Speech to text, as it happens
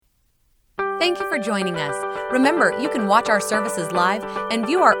Thank you for joining us. Remember, you can watch our services live and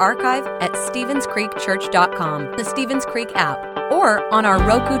view our archive at StevensCreekChurch.com, the Stevens Creek app, or on our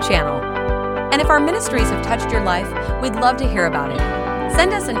Roku channel. And if our ministries have touched your life, we'd love to hear about it.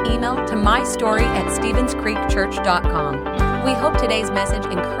 Send us an email to mystory@StevensCreekChurch.com. We hope today's message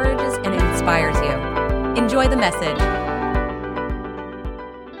encourages and inspires you. Enjoy the message.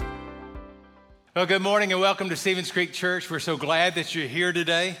 Well, good morning and welcome to Stevens Creek Church. We're so glad that you're here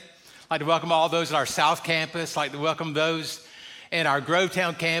today. I'd like to welcome all those at our South Campus. I'd like to welcome those in our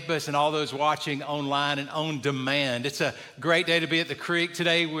Grovetown campus and all those watching online and on demand. It's a great day to be at the Creek.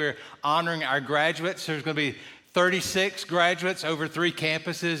 Today we're honoring our graduates. There's going to be 36 graduates over 3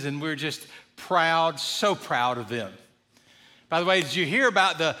 campuses, and we're just proud, so proud of them. By the way, did you hear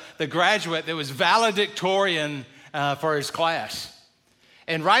about the graduate that was valedictorian for his class?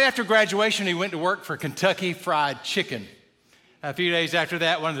 And right after graduation, he went to work for Kentucky Fried Chicken. A few days after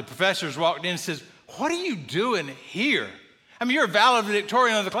that, one of the professors walked in and says, "What are you doing here? I mean, you're a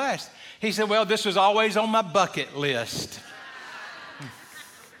valedictorian of the class." He said, "Well, this was always on my bucket list."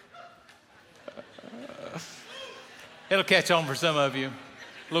 It'll catch on for some of you a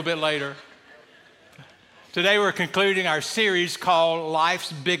little bit later. Today, we're concluding our series called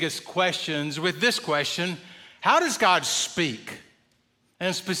Life's Biggest Questions with this question: how does God speak?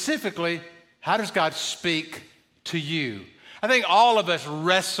 And specifically, how does God speak to you? I think all of us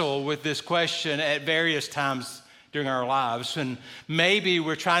wrestle with this question at various times during our lives, and maybe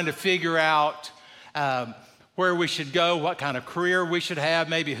we're trying to figure out where we should go, what kind of career we should have,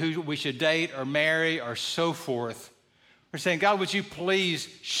 maybe who we should date or marry or so forth. We're saying, God, would you please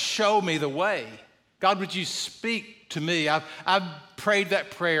show me the way? God, would you speak to me? I've prayed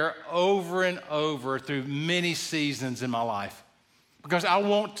that prayer over and over through many seasons in my life because I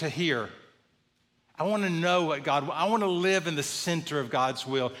want to hear. I want to know what God, I want to live in the center of God's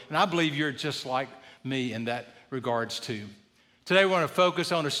will. And I believe you're just like me in that regards too. Today we want to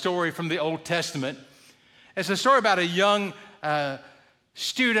focus on a story from the Old Testament. It's a story about a young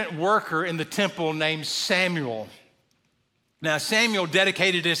student worker in the temple named Samuel. Now, Samuel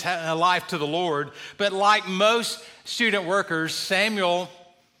dedicated his life to the Lord, but like most student workers, Samuel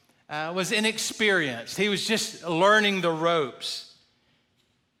was inexperienced. He was just learning the ropes.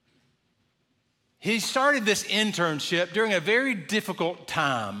 He started this internship during a very difficult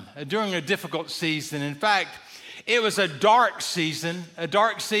time, during a difficult season. In fact, it was a dark season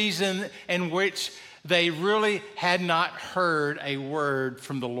in which they really had not heard a word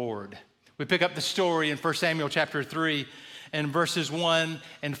from the Lord. We pick up the story in 1 Samuel chapter 3 and verses 1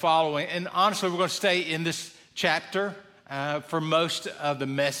 and following. And honestly, we're going to stay in this chapter for most of the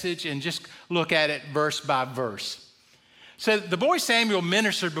message and just look at it verse by verse. So the boy Samuel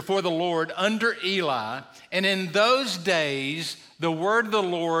ministered before the Lord under Eli, and in those days, the word of the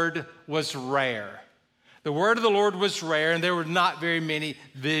Lord was rare. The word of the Lord was rare, and there were not very many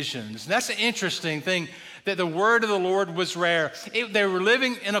visions. And that's an interesting thing, that the word of the Lord was rare. They were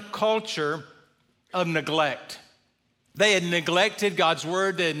living in a culture of neglect. They had neglected God's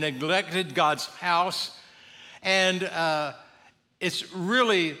word. They had neglected God's house. And it's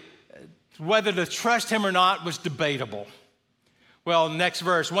really, whether to trust him or not was debatable. Well, next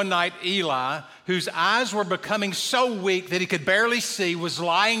verse. One night, Eli, whose eyes were becoming so weak that he could barely see, was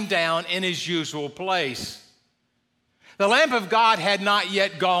lying down in his usual place. The lamp of God had not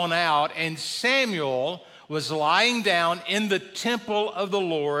yet gone out, and Samuel was lying down in the temple of the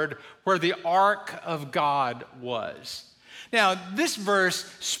Lord where the ark of God was. Now, this verse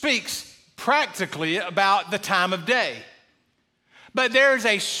speaks practically about the time of day, but there's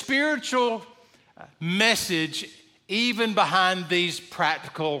a spiritual message even behind these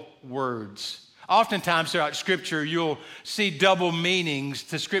practical words. Oftentimes throughout Scripture, you'll see double meanings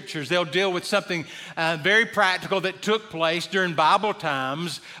to Scriptures. They'll deal with something very practical that took place during Bible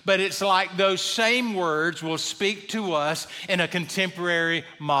times, but it's like those same words will speak to us in a contemporary,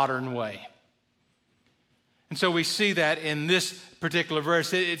 modern way. And so we see that in this particular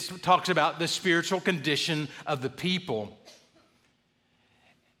verse. It talks about the spiritual condition of the people.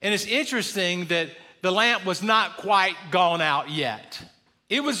 And it's interesting that the lamp was not quite gone out yet.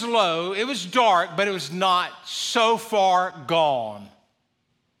 It was low, it was dark, but it was not so far gone.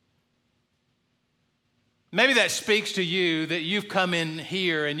 Maybe that speaks to you that you've come in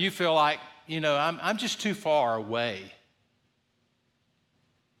here and you feel like, I'm just too far away.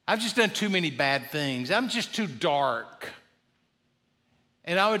 I've just done too many bad things. I'm just too dark.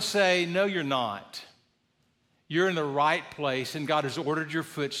 And I would say, no, you're not. You're in the right place, and God has ordered your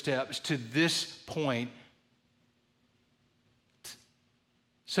footsteps to this point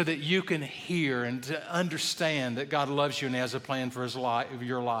so that you can hear and to understand that God loves you and has a plan for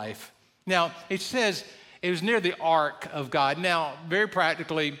your life. Now, it says it was near the ark of God. Now, very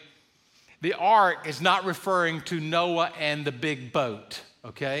practically, the ark is not referring to Noah and the big boat,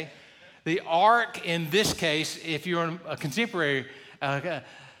 okay? The ark in this case, if you're a contemporary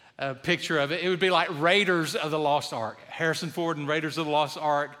picture of it, it would be like Raiders of the Lost Ark. Harrison Ford and Raiders of the Lost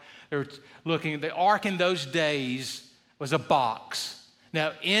Ark, they were looking, the ark in those days was a box.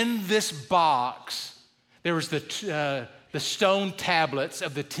 Now, in this box, there was the stone tablets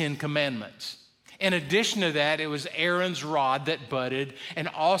of the Ten Commandments. In addition to that, it was Aaron's rod that budded, and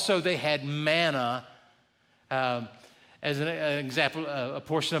also they had manna, as an example, a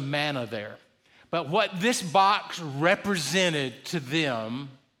portion of manna there. But what this box represented to them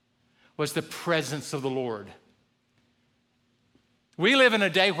was the presence of the Lord. We live in a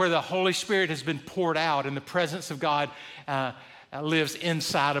day where the Holy Spirit has been poured out and the presence of God lives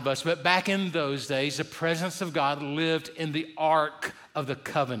inside of us. But back in those days, the presence of God lived in the Ark of the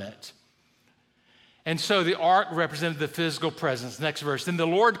Covenant. And so the ark represented the physical presence. Next verse. Then the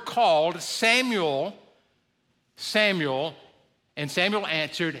Lord called Samuel, and Samuel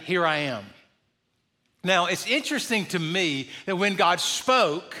answered, "Here I am." Now, it's interesting to me that when God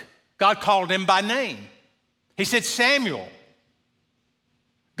spoke, God called him by name. He said, "Samuel."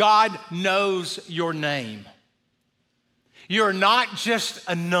 God knows your name. You're not just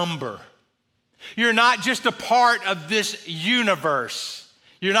a number. You're not just a part of this universe.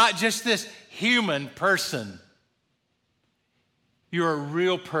 You're not just this human person. You're a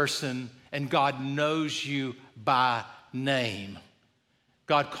real person, and God knows you by name.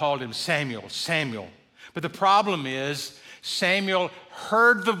 God called him Samuel, Samuel. But the problem is, Samuel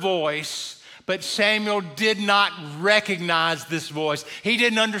heard the voice, but Samuel did not recognize this voice. He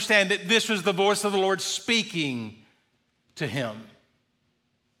didn't understand that this was the voice of the Lord speaking to him.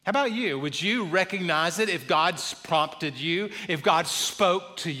 How about you? Would you recognize it if God prompted you, if God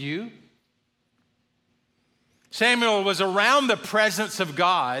spoke to you? Samuel was around the presence of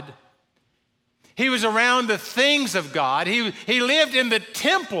God. He was around the things of God. He lived in the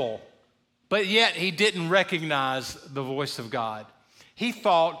temple, but yet he didn't recognize the voice of God. He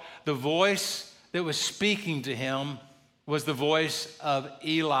thought the voice that was speaking to him was the voice of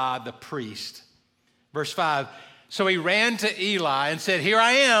Eli the priest. Verse 5, so he ran to Eli and said, "Here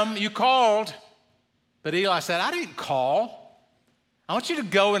I am, you called." But Eli said, "I didn't call. I want you to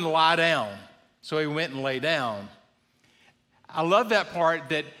go and lie down." So he went and lay down. I love that part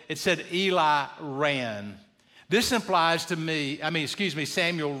that it said Eli ran. This implies to me,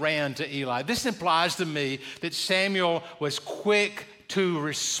 Samuel ran to Eli. This implies to me that Samuel was quick to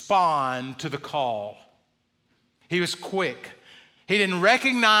respond to the call. He was quick. He didn't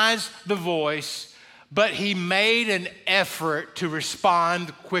recognize the voice, but he made an effort to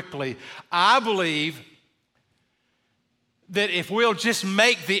respond quickly. I believe that if we'll just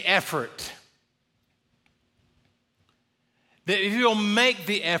make the effort, that if you'll make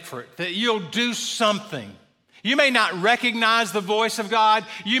the effort, that you'll do something. You may not recognize the voice of God.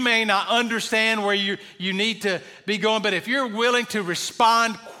 You may not understand where you need to be going, but if you're willing to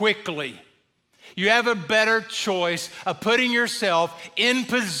respond quickly, you have a better choice of putting yourself in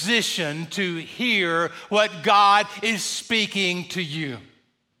position to hear what God is speaking to you.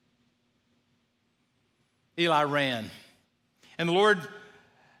 Eli ran. And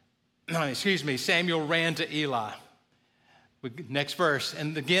Samuel ran to Eli. Next verse.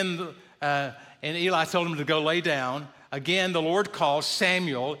 And again, and Eli told him to go lay down. Again, the Lord called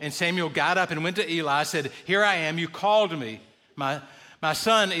Samuel, and Samuel got up and went to Eli and said, "Here I am, you called me." My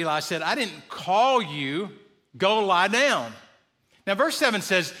son, Eli said, "I didn't call you. Go lie down." Now, verse 7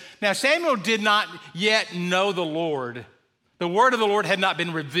 says, now Samuel did not yet know the Lord. The word of the Lord had not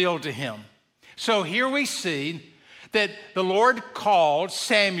been revealed to him. So here we see that the Lord called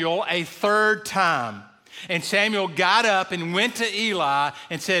Samuel a third time. And Samuel got up and went to Eli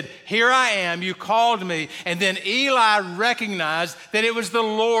and said, "Here I am, you called me." And then Eli recognized that it was the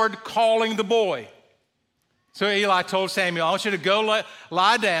Lord calling the boy. So Eli told Samuel, "I want you to go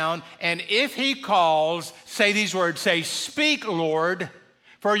lie down, and if he calls, say these words, say, 'Speak, Lord,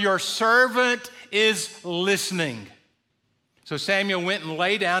 for your servant is listening.'" So Samuel went and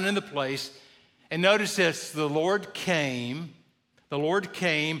lay down in the place, and notice this, the Lord came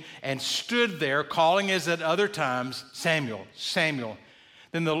and stood there, calling as at other times, "Samuel, Samuel."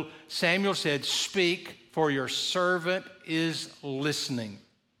 Then Samuel said, "Speak, for your servant is listening."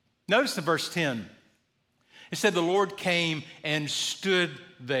 Notice in verse 10. It said the Lord came and stood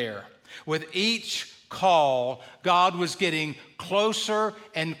there. With each call, God was getting closer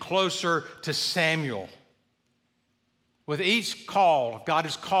and closer to Samuel. With each call, God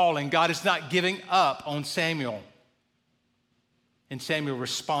is calling. God is not giving up on Samuel. And Samuel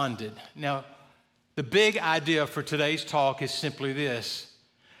responded. Now, the big idea for today's talk is simply this.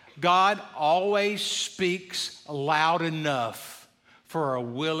 God always speaks loud enough for a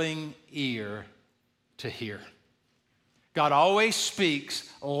willing ear to hear. God always speaks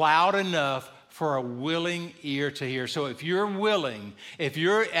loud enough for a willing ear to hear. So if you're willing,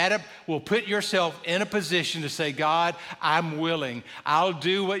 will put yourself in a position to say, God, I'm willing. I'll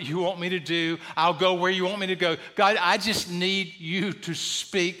do what you want me to do. I'll go where you want me to go. God, I just need you to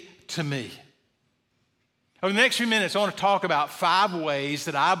speak to me. Over the next few minutes, I want to talk about 5 ways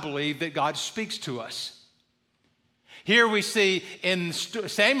that I believe that God speaks to us. Here we see in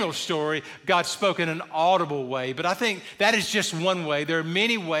Samuel's story, God spoke in an audible way, but I think that is just one way. There are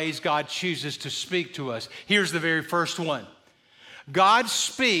many ways God chooses to speak to us. Here's the very first one. God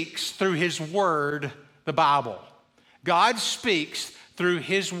speaks through His Word, the Bible. God speaks through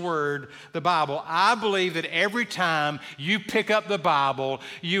His Word, the Bible. I believe that every time you pick up the Bible,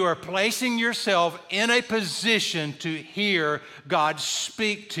 you are placing yourself in a position to hear God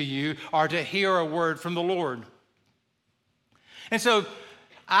speak to you or to hear a word from the Lord. And so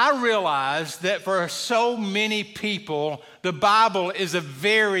I realize that for so many people, the Bible is a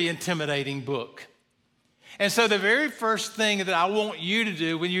very intimidating book. And so the very first thing that I want you to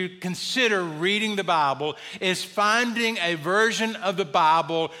do when you consider reading the Bible is finding a version of the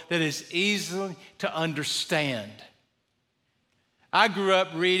Bible that is easy to understand. I grew up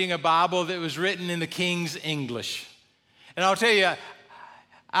reading a Bible that was written in the King's English. And I'll tell you,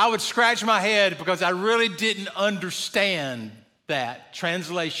 I would scratch my head because I really didn't understand that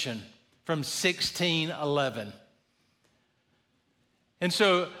translation from 1611. And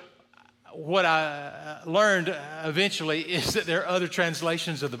so what I learned eventually is that there are other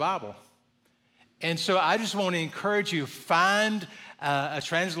translations of the Bible. And so I just want to encourage you, find a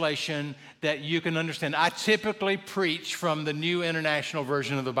translation that you can understand. I typically preach from the New International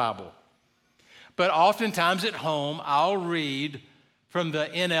Version of the Bible. But oftentimes at home, I'll read from the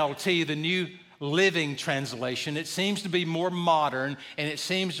NLT, the New Living Translation. It seems to be more modern, and it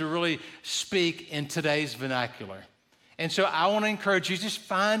seems to really speak in today's vernacular. And so I want to encourage you, just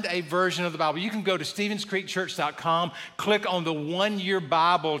find a version of the Bible. You can go to StevensCreekChurch.com, click on the 1-Year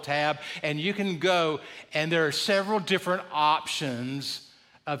Bible tab, and you can go, and there are several different options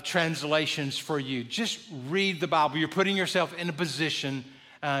of translations for you. Just read the Bible. You're putting yourself in a position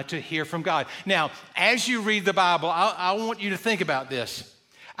to hear from God. Now, as you read the Bible, I want you to think about this.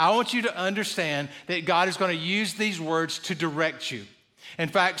 I want you to understand that God is going to use these words to direct you. In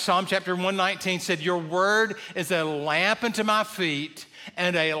fact, Psalm chapter 119 said, your word is a lamp unto my feet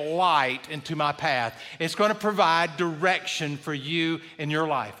and a light into my path. It's going to provide direction for you in your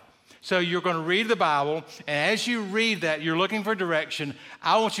life. So you're going to read the Bible, and as you read that, you're looking for direction.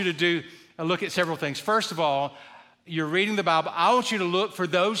 I want you to look at several things. First of all, you're reading the Bible. I want you to look for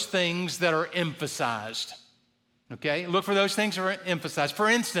those things that are emphasized. Okay, look for those things that are emphasized. For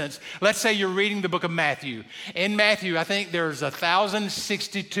instance, let's say you're reading the book of Matthew. In Matthew, I think there's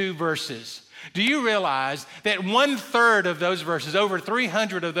 1,062 verses. Do you realize that 1/3 of those verses, over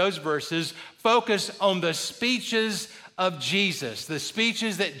 300 of those verses, focus on the speeches of Jesus, the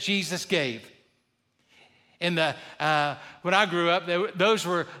speeches that Jesus gave? When I grew up, those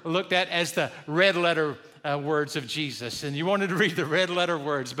were looked at as the red letter words of Jesus, and you wanted to read the red letter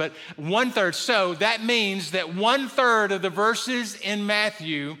words, but 1/3. So that means that 1/3 of the verses in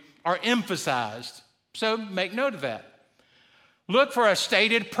Matthew are emphasized. So make note of that. Look for a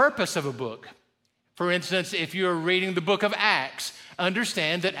stated purpose of a book. For instance, if you're reading the book of Acts,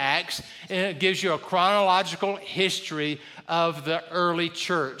 understand that Acts gives you a chronological history of the early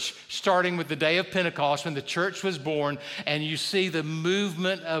church, starting with the day of Pentecost when the church was born, and you see the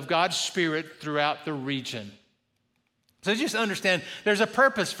movement of God's Spirit throughout the region. So just understand there's a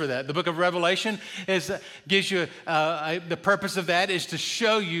purpose for that. The book of Revelation gives you the purpose of that is to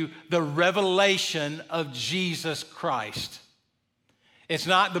show you the revelation of Jesus Christ. It's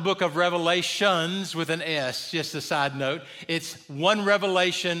not the book of Revelations with an S, just a side note. It's one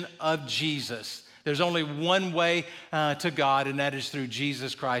revelation of Jesus. There's only one way to God, and that is through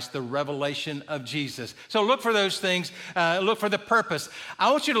Jesus Christ, the revelation of Jesus. So look for those things. Look for the purpose.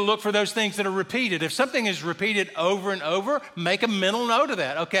 I want you to look for those things that are repeated. If something is repeated over and over, make a mental note of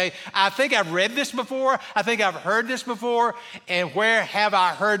that. Okay, I think I've read this before. I think I've heard this before. And where have I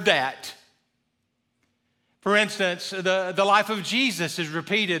heard that? For instance, the life of Jesus is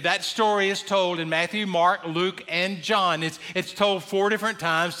repeated. That story is told in Matthew, Mark, Luke, and John. It's told 4 different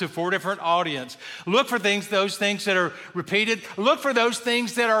times to 4 different audiences. Look for those things that are repeated. Look for those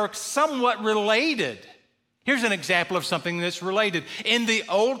things that are somewhat related. Here's an example of something that's related. In the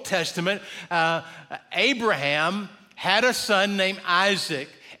Old Testament, Abraham had a son named Isaac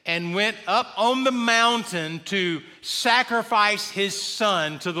and went up on the mountain to sacrifice his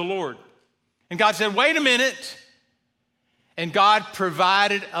son to the Lord. And God said, wait a minute. And God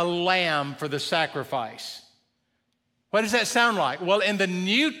provided a lamb for the sacrifice. What does that sound like? Well, in the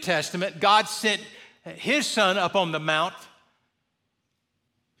New Testament, God sent his son up on the mount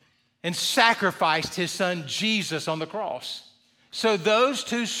and sacrificed his son Jesus on the cross. So those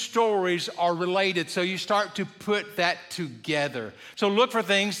two stories are related. So you start to put that together. So look for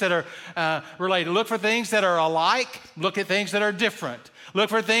things that are related. Look for things that are alike. Look at things that are different. Look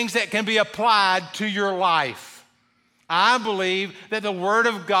for things that can be applied to your life. I believe that the Word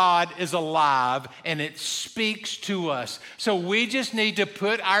of God is alive and it speaks to us. So we just need to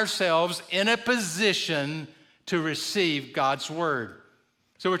put ourselves in a position to receive God's Word.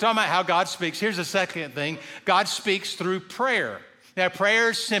 So we're talking about how God speaks. Here's the second thing. God speaks through prayer. Now, prayer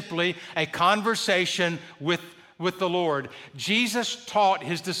is simply a conversation with the Lord. Jesus taught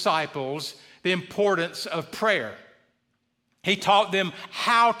his disciples the importance of prayer. He taught them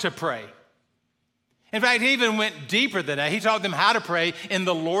how to pray. In fact, he even went deeper than that. He taught them how to pray in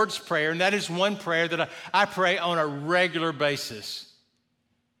the Lord's Prayer, and that is one prayer that I pray on a regular basis.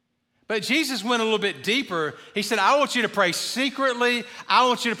 But Jesus went a little bit deeper. He said, I want you to pray secretly, I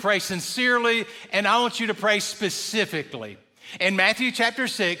want you to pray sincerely, and I want you to pray specifically. In Matthew chapter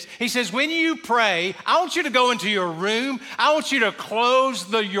 6, he says, when you pray, I want you to go into your room. I want you to close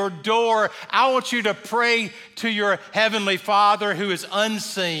your door. I want you to pray to your heavenly Father who is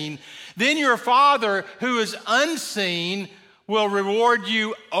unseen. Then your Father who is unseen will reward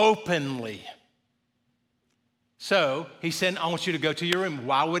you openly. So he said, I want you to go to your room.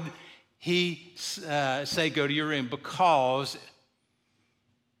 Why would he say go to your room? Because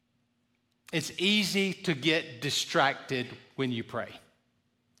it's easy to get distracted when you pray.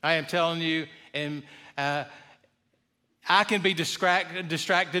 I am telling you, and I can be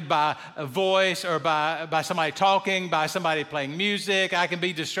distracted by a voice or by somebody talking, by somebody playing music. I can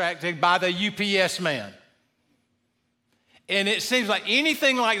be distracted by the UPS man. And it seems like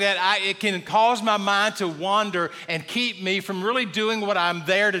anything like that, it can cause my mind to wander and keep me from really doing what I'm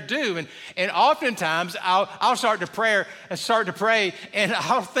there to do. And oftentimes, I'll start to pray, and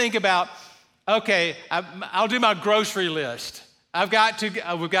I'll think about, okay, I'll do my grocery list. we've got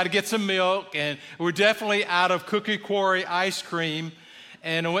to get some milk, and we're definitely out of Cookie Quarry ice cream.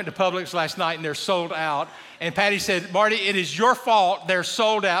 And I went to Publix last night, and they're sold out. And Patty said, Marty, it is your fault they're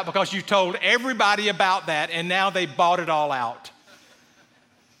sold out because you told everybody about that, and now they bought it all out.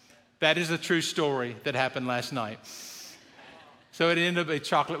 That is a true story that happened last night. So it ended up a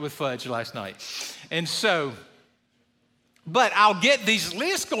chocolate with fudge last night. And so, but I'll get these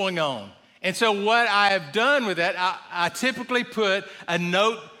lists going on. And so what I have done with that, I typically put a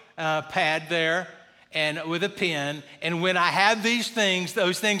note pad there and with a pen. And when I have these things,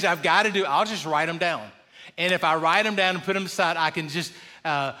 those things I've got to do, I'll just write them down. And if I write them down and put them aside, I can just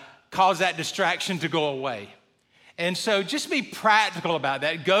cause that distraction to go away. And so just be practical about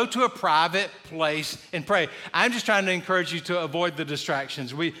that. Go to a private place and pray. I'm just trying to encourage you to avoid the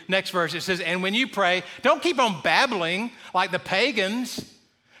distractions. Next verse, it says, and when you pray, don't keep on babbling like the pagans,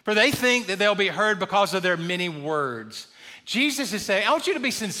 for they think that they'll be heard because of their many words. Jesus is saying, I want you to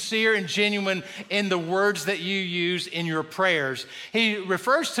be sincere and genuine in the words that you use in your prayers. He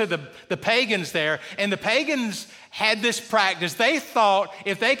refers to the pagans there, and the pagans had this practice. They thought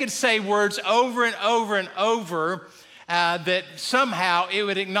if they could say words over and over and over, that somehow it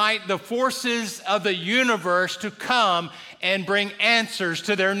would ignite the forces of the universe to come and bring answers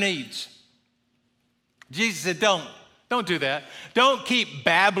to their needs. Jesus said, Don't do that. Don't keep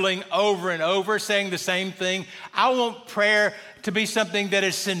babbling over and over, saying the same thing. I want prayer to be something that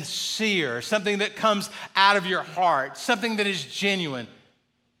is sincere, something that comes out of your heart, something that is genuine.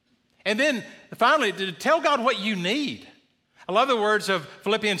 And then finally, to tell God what you need. I love the words of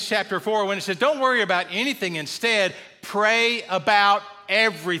Philippians chapter 4 when it says, don't worry about anything. Instead, pray about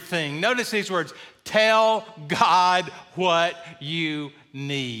everything. Notice these words, tell God what you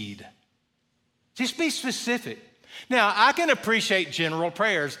need. Just be specific. Now, I can appreciate general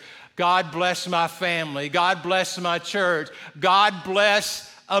prayers. God bless my family. God bless my church. God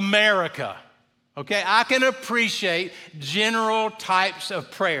bless America. Okay, I can appreciate general types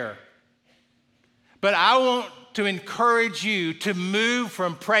of prayer. But I want to encourage you to move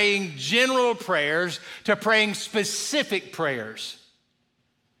from praying general prayers to praying specific prayers.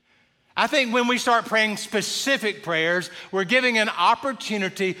 I think when we start praying specific prayers, we're giving an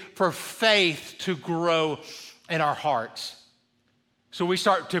opportunity for faith to grow in our hearts. So we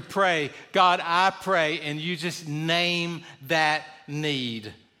start to pray, God, I pray, and you just name that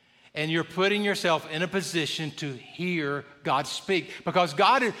need. And you're putting yourself in a position to hear God speak. Because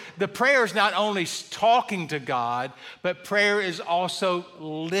the prayer is not only talking to God, but prayer is also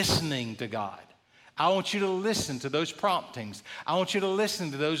listening to God. I want you to listen to those promptings. I want you to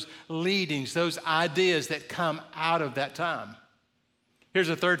listen to those leadings, those ideas that come out of that time. Here's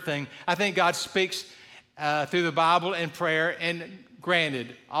a third thing. I think God speaks through the Bible and prayer. And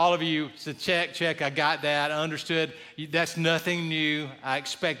granted, all of you said, check, I got that, I understood. That's nothing new. I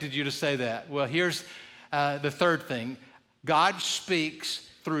expected you to say that. Well, here's the third thing. God speaks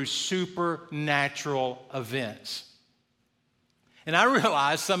through supernatural events. And I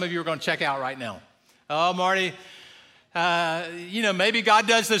realize some of you are going to check out right now. Oh, Marty, maybe God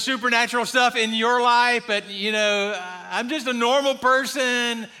does the supernatural stuff in your life, but, I'm just a normal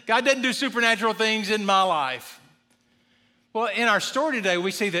person. God doesn't do supernatural things in my life. Well, in our story today,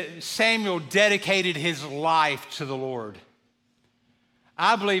 we see that Samuel dedicated his life to the Lord.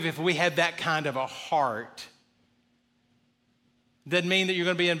 I believe if we had that kind of a heart, doesn't mean that you're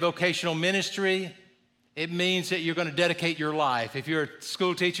going to be in vocational ministry. It means that you're going to dedicate your life. If you're a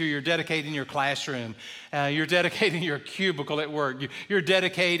school teacher, you're dedicating your classroom. You're dedicating your cubicle at work. You're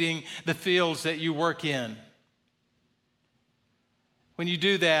dedicating the fields that you work in. When you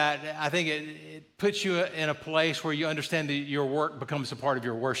do that, I think it puts you in a place where you understand that your work becomes a part of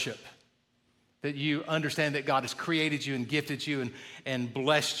your worship. That you understand that God has created you and gifted you and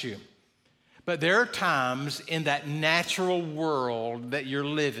blessed you. But there are times in that natural world that you're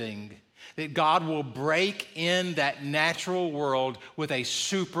living that God will break in that natural world with a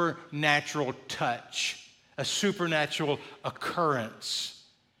supernatural touch, a supernatural occurrence.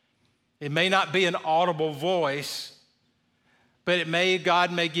 It may not be an audible voice, but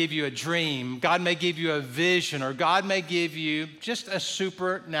God may give you a dream, God may give you a vision, or God may give you just a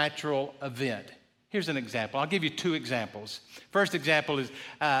supernatural event. Here's an example. I'll give you two examples. First example is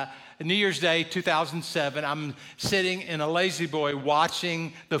New Year's Day, 2007. I'm sitting in a lazy boy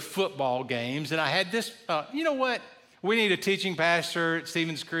watching the football games, and I had this, you know what? We need a teaching pastor at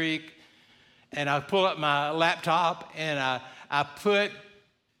Stevens Creek. And I pull up my laptop, and I put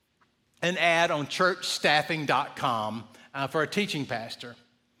an ad on churchstaffing.com for a teaching pastor.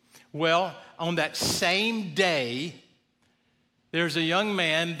 Well, on that same day, there's a young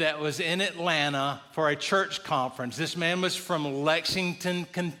man that was in Atlanta for a church conference. This man was from Lexington,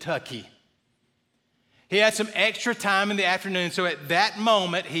 Kentucky. He had some extra time in the afternoon, so at that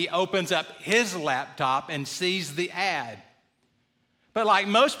moment, he opens up his laptop and sees the ad. But like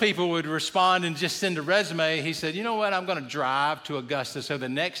most people would respond and just send a resume, he said, you know what, I'm going to drive to Augusta. So the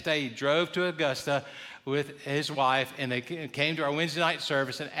next day, he drove to Augusta with his wife, and they came to our Wednesday night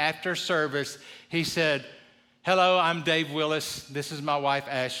service. And after service, he said, hello, I'm Dave Willis. This is my wife,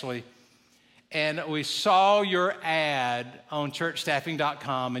 Ashley. And we saw your ad on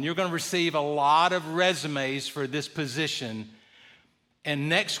churchstaffing.com, and you're going to receive a lot of resumes for this position. And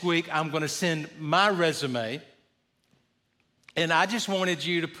next week, I'm going to send my resume. And I just wanted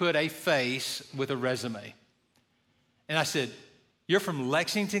you to put a face with a resume. And I said, you're from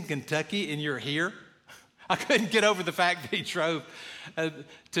Lexington, Kentucky, and you're here? I couldn't get over the fact that he drove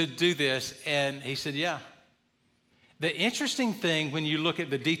to do this. And he said, yeah. The interesting thing when you look at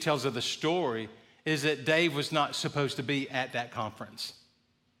the details of the story is that Dave was not supposed to be at that conference.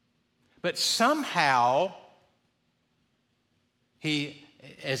 But somehow he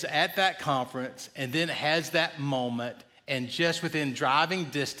is at that conference and then has that moment, and just within driving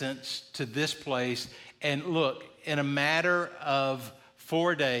distance to this place, and look, in a matter of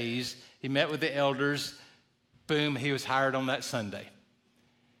 4 days, he met with the elders, boom, he was hired on that Sunday.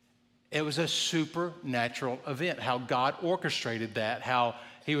 It was a supernatural event, how God orchestrated that, how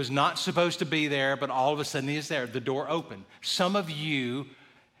he was not supposed to be there, but all of a sudden he is there. The door opened. Some of you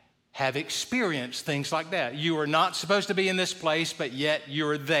have experienced things like that. You are not supposed to be in this place, but yet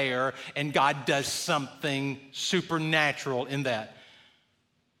you're there, and God does something supernatural in that.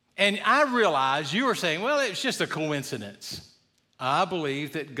 And I realize you are saying, well, it's just a coincidence. I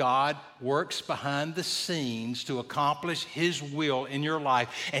believe that God works behind the scenes to accomplish his will in your life,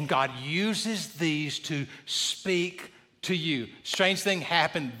 and God uses these to speak to you. Strange thing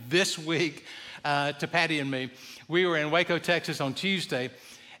happened this week to Patty and me. We were in Waco, Texas on Tuesday,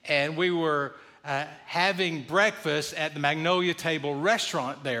 and we were having breakfast at the Magnolia Table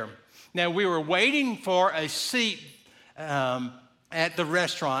restaurant there. Now, we were waiting for a seat at the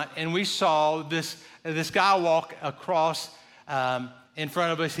restaurant, and we saw this guy walk across in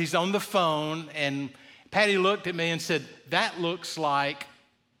front of us. He's on the phone, and Patty looked at me and said, that looks like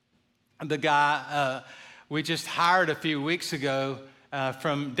the guy we just hired a few weeks ago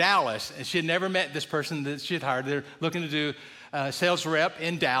from Dallas. And she had never met this person that she had hired. They're looking to do sales rep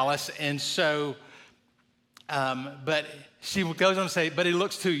in Dallas. And so, but she goes on to say, but he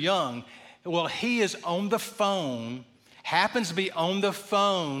looks too young. Well, he is on the phone, happens to be on the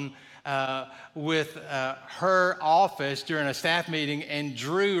phone with her office during a staff meeting, and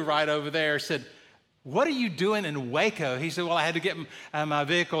Drew right over there said, what are you doing in Waco? He said, well, I had to get my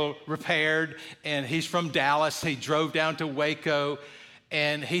vehicle repaired, and he's from Dallas. He drove down to Waco,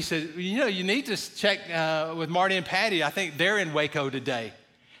 and he said, you need to check with Marty and Patty. I think they're in Waco today.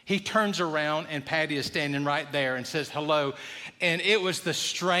 He turns around, and Patty is standing right there and says hello, and it was the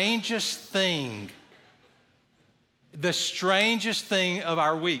strangest thing of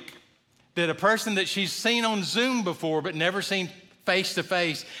our week, that a person that she's seen on Zoom before but never seen face to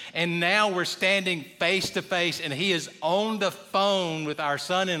face, and now we're standing face to face, and he is on the phone with our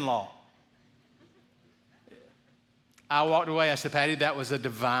son-in-law. I walked away. I said, Patty, that was a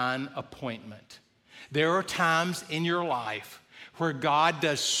divine appointment. There are times in your life where God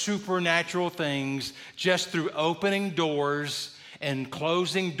does supernatural things just through opening doors and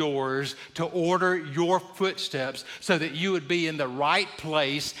closing doors to order your footsteps so that you would be in the right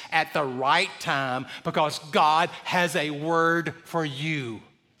place at the right time, because God has a word for you.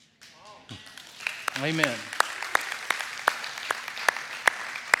 Amen.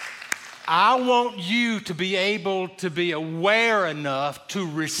 I want you to be able to be aware enough to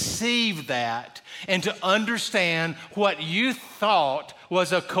receive that and to understand what you thought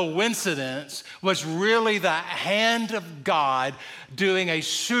was a coincidence was really the hand of God doing a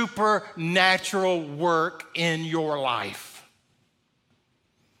supernatural work in your life.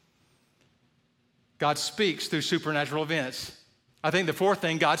 God speaks through supernatural events. I think the fourth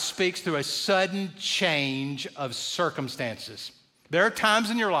thing, God speaks through a sudden change of circumstances. There are times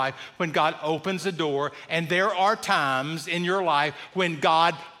in your life when God opens a door, and there are times in your life when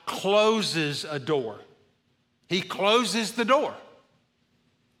God closes a door. He closes the door.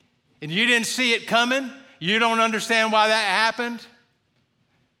 And you didn't see it coming. You don't understand why that happened.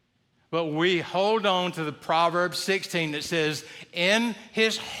 But we hold on to the Proverbs 16 that says, in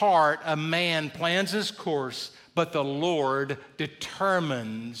his heart a man plans his course, but the Lord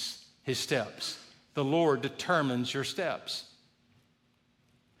determines his steps. The Lord determines your steps.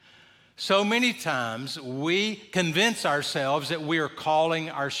 So many times we convince ourselves that we are calling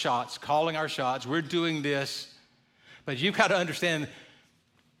our shots. We're doing this. But you've got to understand,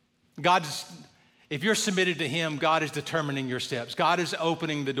 if you're submitted to him, God is determining your steps. God is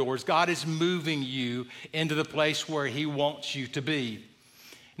opening the doors. God is moving you into the place where he wants you to be.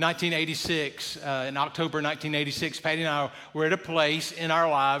 1986, in October 1986, Patty and I were at a place in our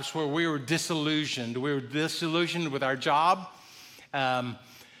lives where we were disillusioned. We were disillusioned with our job,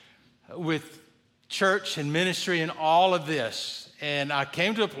 with church and ministry and all of this. And I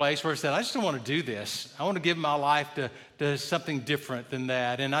came to a place where I said, I just don't want to do this. I want to give my life to something different than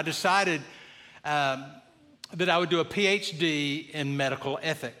that. And I decided that I would do a PhD in medical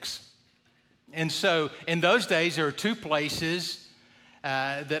ethics. And so in those days, there were two places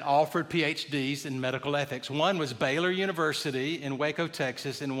that offered PhDs in medical ethics. One was Baylor University in Waco,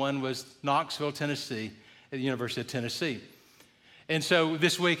 Texas, and one was Knoxville, Tennessee, at the University of Tennessee. And so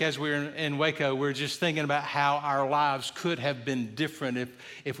this week, as we were in Waco, we were just thinking about how our lives could have been different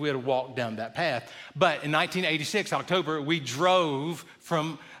if we had walked down that path. But in 1986, October, we drove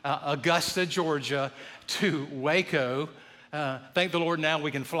from Augusta, Georgia, to Waco. Thank the Lord now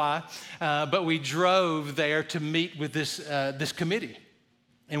we can fly. But we drove there to meet with this committee.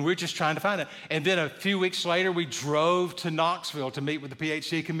 And we're just trying to find it. And then a few weeks later, we drove to Knoxville to meet with the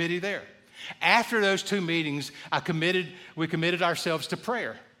PhD committee there. After those two meetings, we committed ourselves to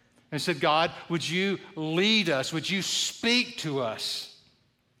prayer and said, God, would you lead us? Would you speak to us?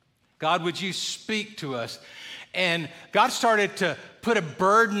 God, would you speak to us? And God started to put a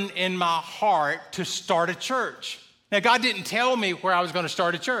burden in my heart to start a church. Now, God didn't tell me where I was going to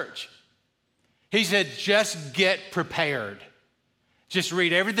start a church. He said, just get prepared. Just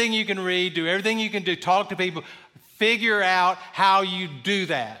read everything you can read, do everything you can do, talk to people, figure out how you do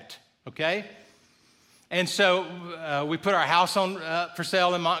that. Okay? And so we put our house on for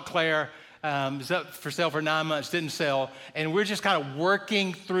sale in Montclair. It was up for sale for 9 months, didn't sell. And we're just kind of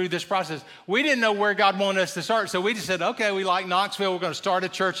working through this process. We didn't know where God wanted us to start. So we just said, okay, we like Knoxville. We're going to start a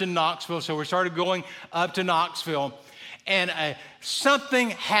church in Knoxville. So we started going up to Knoxville. And something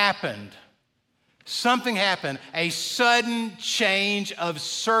happened. Something happened. A sudden change of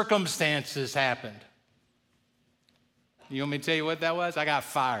circumstances happened. You want me to tell you what that was? I got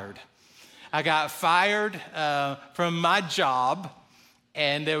fired. I got fired from my job,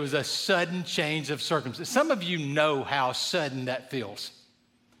 and there was a sudden change of circumstances. Some of you know how sudden that feels.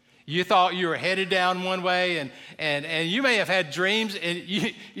 You thought you were headed down one way, and you may have had dreams, and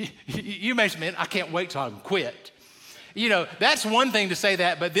you may say, man, I can't wait till I can quit. You know, that's one thing to say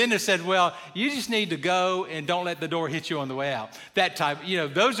that, but then it said, well, you just need to go and don't let the door hit you on the way out. That type, you know,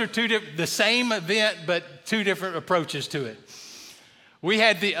 those are the same event, but two different approaches to it. We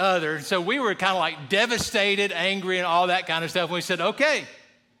had the other, so we were kind of like devastated, angry, and all that kind of stuff. And we said, okay,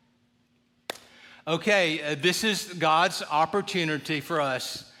 this is God's opportunity for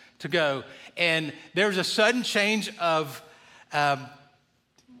us to go. And there was a sudden change of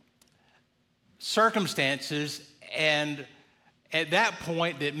circumstances, and at that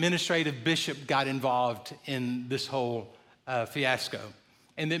point, the administrative bishop got involved in this whole fiasco.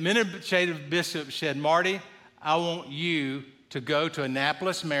 And the administrative bishop said, Marty, I want you to go to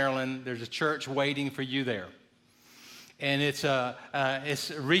Annapolis, Maryland. There's a church waiting for you there. And it's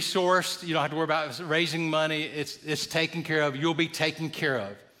resourced. You don't have to worry about raising money. It's taken care of. You'll be taken care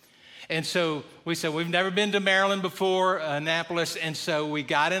of. And so we said, we've never been to Maryland before, Annapolis. And so we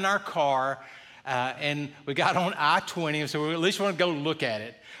got in our car and we got on I-20. So we at least want to go look at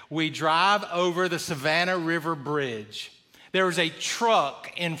it. We drive over the Savannah River Bridge. There was a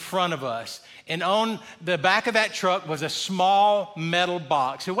truck in front of us. And on the back of that truck was a small metal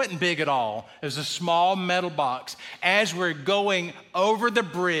box. It wasn't big at all. It was a small metal box. As we're going over the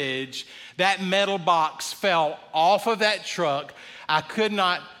bridge, that metal box fell off of that truck. I could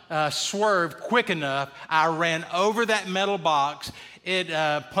not swerve quick enough. I ran over that metal box. It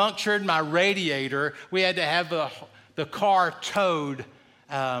punctured my radiator. We had to have the car towed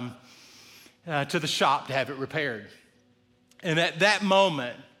to the shop to have it repaired. And at that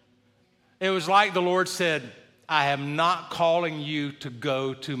moment, it was like the Lord said, I am not calling you to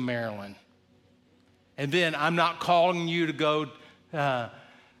go to Maryland. And then I'm not calling you to go to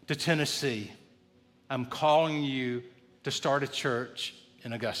Tennessee. I'm calling you to start a church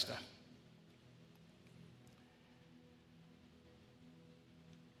in Augusta.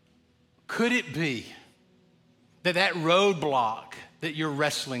 Could it be that roadblock that you're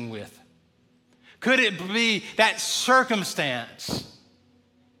wrestling with, could it be that circumstance,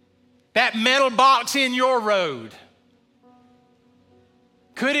 that metal box in your road?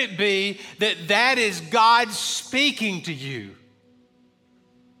 Could it be that is God speaking to you?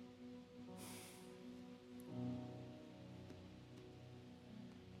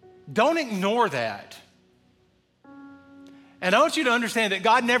 Don't ignore that. And I want you to understand that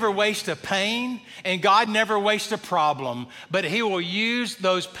God never wastes a pain and God never wastes a problem, but He will use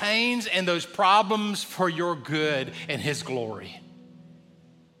those pains and those problems for your good and His glory.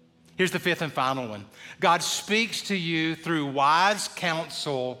 Here's the fifth and final one. God speaks to you through wise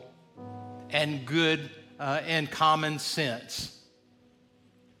counsel and good and common sense.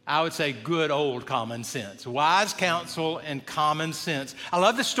 I would say good old common sense. Wise counsel and common sense. I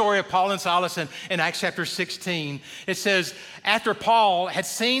love the story of Paul and Silas in Acts chapter 16. It says, after Paul had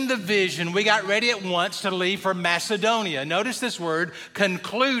seen the vision, we got ready at once to leave for Macedonia. Notice this word,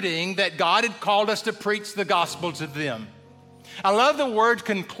 concluding that God had called us to preach the gospel to them. I love the word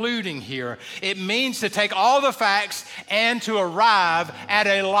concluding here. It means to take all the facts and to arrive at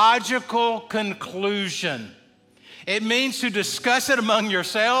a logical conclusion. It means to discuss it among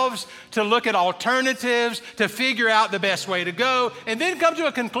yourselves, to look at alternatives, to figure out the best way to go, and then come to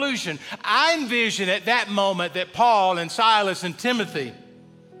a conclusion. I envision at that moment that Paul and Silas and Timothy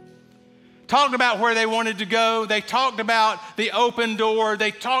talked about where they wanted to go. They talked about the open door. They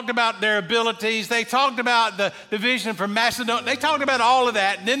talked about their abilities. They talked about the vision for Macedonia. They talked about all of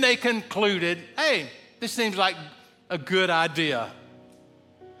that, and then they concluded, hey, this seems like a good idea.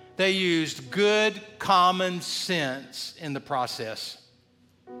 They used good common sense in the process.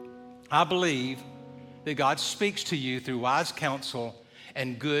 I believe that God speaks to you through wise counsel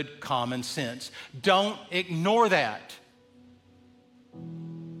and good common sense. Don't ignore that.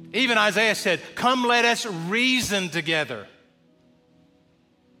 Even Isaiah said, come let us reason together.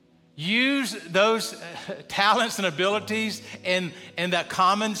 Use those talents and abilities and that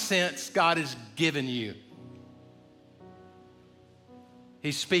common sense God has given you.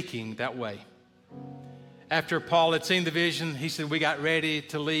 He's speaking that way. After Paul had seen the vision, he said, we got ready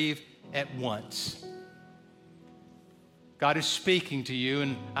to leave at once. God is speaking to you,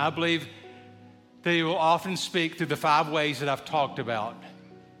 and I believe that He will often speak through the 5 ways that I've talked about.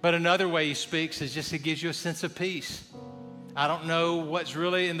 But another way He speaks is just He gives you a sense of peace. I don't know what's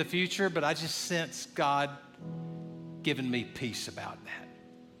really in the future, but I just sense God giving me peace about that.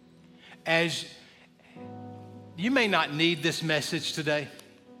 As you may not need this message today,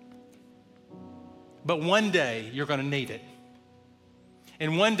 but one day you're going to need it.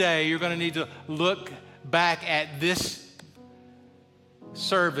 And one day you're going to need to look back at this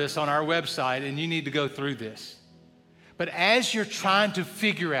service on our website, and you need to go through this. But as you're trying to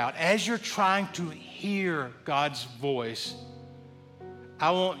figure out, as you're trying to hear God's voice,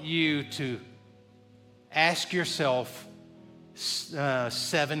 I want you to ask yourself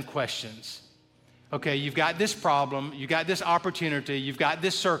 7 questions. Okay, you've got this problem, you've got this opportunity, you've got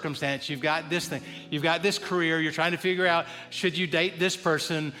this circumstance, you've got this thing, you've got this career, you're trying to figure out, should you date this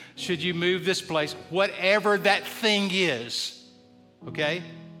person, should you move this place, whatever that thing is, okay?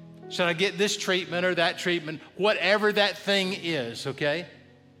 Should I get this treatment or that treatment, whatever that thing is, okay?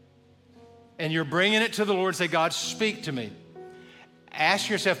 And you're bringing it to the Lord and say, God, speak to me. Ask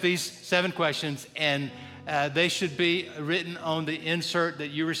yourself these 7 questions, and they should be written on the insert that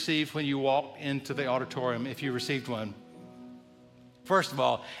you received when you walked into the auditorium, if you received one. First of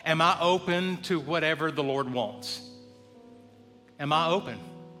all, am I open to whatever the Lord wants? Am I open?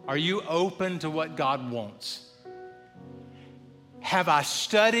 Are you open to what God wants? Have I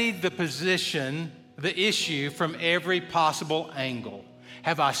studied the position, the issue from every possible angle?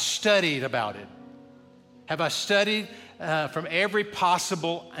 Have I studied about it? Have I studied from every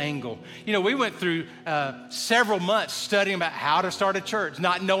possible angle? You know, we went through several months studying about how to start a church,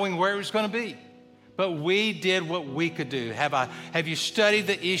 not knowing where it was going to be. But we did what we could do. Have you studied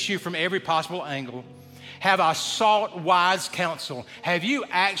the issue from every possible angle? Have I sought wise counsel? Have you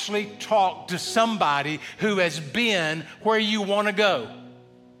actually talked to somebody who has been where you want to go?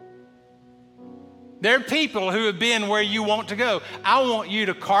 There are people who have been where you want to go. I want you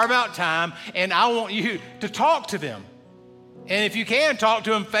to carve out time, and I want you to talk to them. And if you can, talk to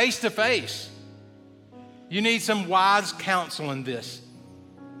them face to face. You need some wise counsel in this.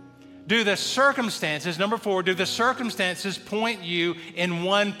 Do the circumstances, number 4, do the circumstances point you in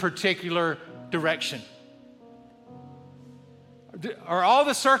one particular direction? Are all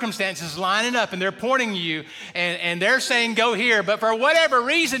the circumstances lining up and they're pointing you and they're saying go here, but for whatever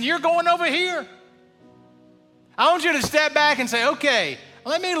reason, you're going over here? I want you to step back and say, okay,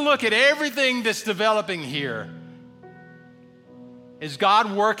 let me look at everything that's developing here. Is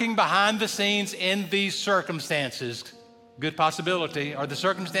God working behind the scenes in these circumstances? Good possibility. Are the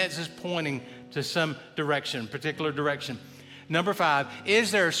circumstances pointing to some direction, particular direction? Number 5,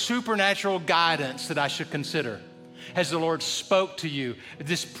 is there supernatural guidance that I should consider? Has the Lord spoke to you?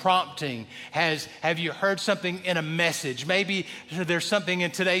 This prompting, have you heard something in a message? Maybe there's something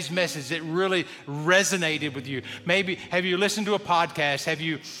in today's message that really resonated with you. Maybe have you listened to a podcast? Have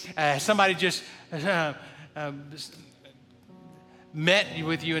you somebody just met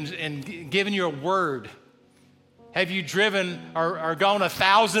with you and given you a word? Have you driven or gone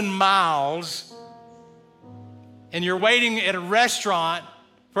 1,000 miles and you're waiting at a restaurant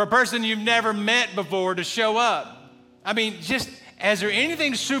for a person you've never met before to show up? I mean, is there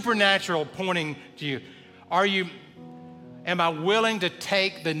anything supernatural pointing to you? Am I willing to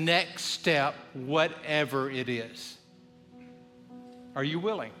take the next step, whatever it is? Are you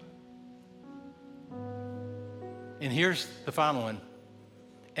willing? And here's the final one.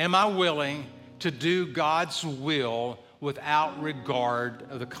 Am I willing to do God's will without regard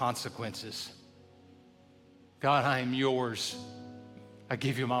of the consequences? God, I am yours. I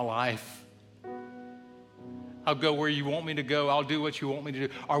give you my life. I'll go where you want me to go. I'll do what you want me to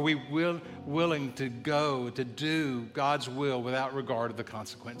do. Are we willing to go to do God's will without regard of the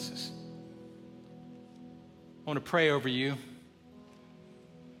consequences? I want to pray over you.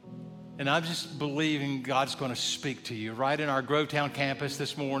 And I'm just believing God's going to speak to you right in our Grovetown campus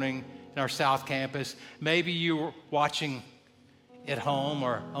this morning, in our South campus. Maybe you were watching at home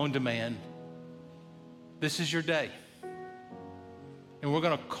or on demand. This is your day. And we're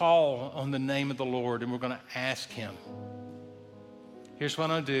going to call on the name of the Lord and we're going to ask Him. Here's what I'm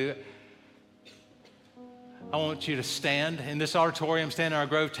going to do. I want you to stand in this auditorium, stand in our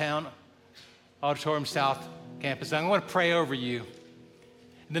Grovetown Auditorium South campus. I'm going to pray over you.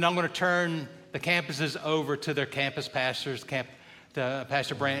 And then I'm going to turn the campuses over to their campus pastors,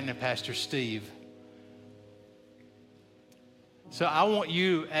 Pastor Brandon and Pastor Steve. So I want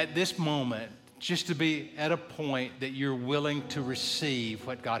you at this moment just to be at a point that you're willing to receive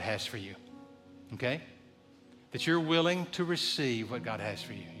what God has for you, okay? That you're willing to receive what God has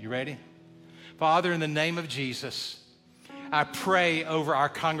for you. You ready? Father, in the name of Jesus, I pray over our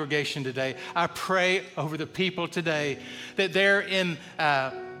congregation today. I pray over the people today that they're in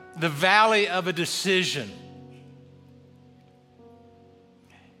the valley of a decision.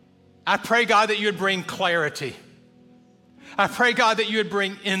 I pray, God, that you would bring clarity. I pray, God, that you would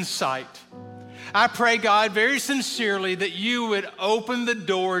bring insight. I pray, God, very sincerely that you would open the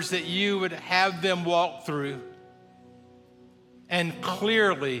doors that you would have them walk through and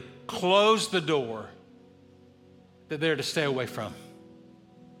clearly close the door that they're to stay away from.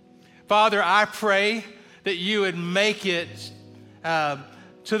 Father, I pray that you would make it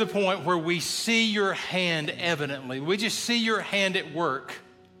to the point where we see your hand evidently. We just see your hand at work.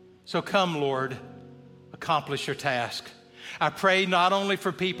 So come, Lord, accomplish your task. I pray not only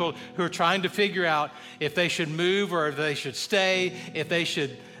for people who are trying to figure out if they should move or if they should stay, if they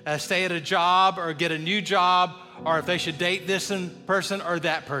should stay at a job or get a new job, or if they should date this person or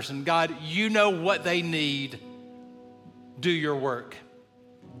that person. God, you know what they need. Do your work.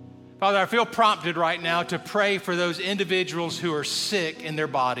 Father, I feel prompted right now to pray for those individuals who are sick in their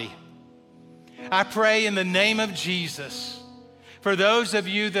body. I pray in the name of Jesus for those of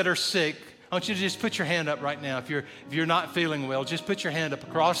you that are sick. I want you to just put your hand up right now. If you're not feeling well, just put your hand up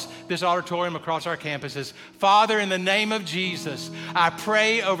across this auditorium, across our campuses. Father, in the name of Jesus, I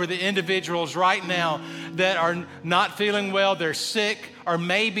pray over the individuals right now that are not feeling well, they're sick, or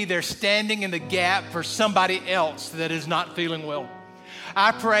maybe they're standing in the gap for somebody else that is not feeling well.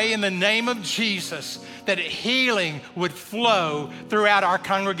 I pray in the name of Jesus that healing would flow throughout our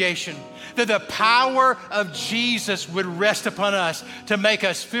congregation, that the power of Jesus would rest upon us to make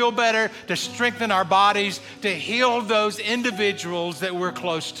us feel better, to strengthen our bodies, to heal those individuals that we're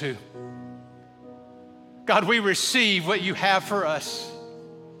close to. God, we receive what you have for us.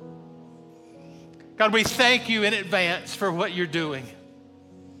 God, we thank you in advance for what you're doing.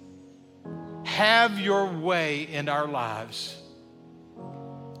 Have your way in our lives.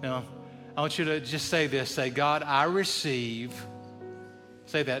 Now, I want you to just say this. Say, God, I receive.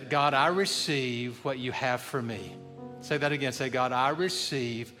 Say that. God, I receive what you have for me. Say that again. Say, God, I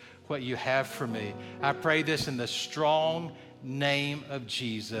receive what you have for me. I pray this in the strong name of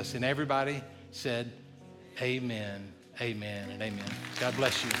Jesus. And everybody said, amen, amen, and amen. God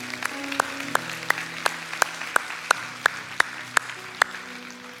bless you.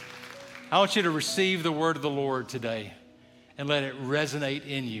 I want you to receive the word of the Lord today and let it resonate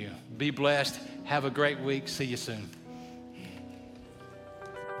in you. Be blessed. Have a great week. See you soon.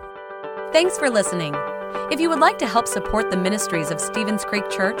 Thanks for listening. If you would like to help support the ministries of Stevens Creek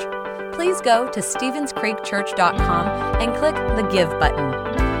Church, please go to StevensCreekChurch.com and click the Give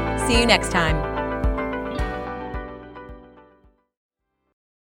button. See you next time.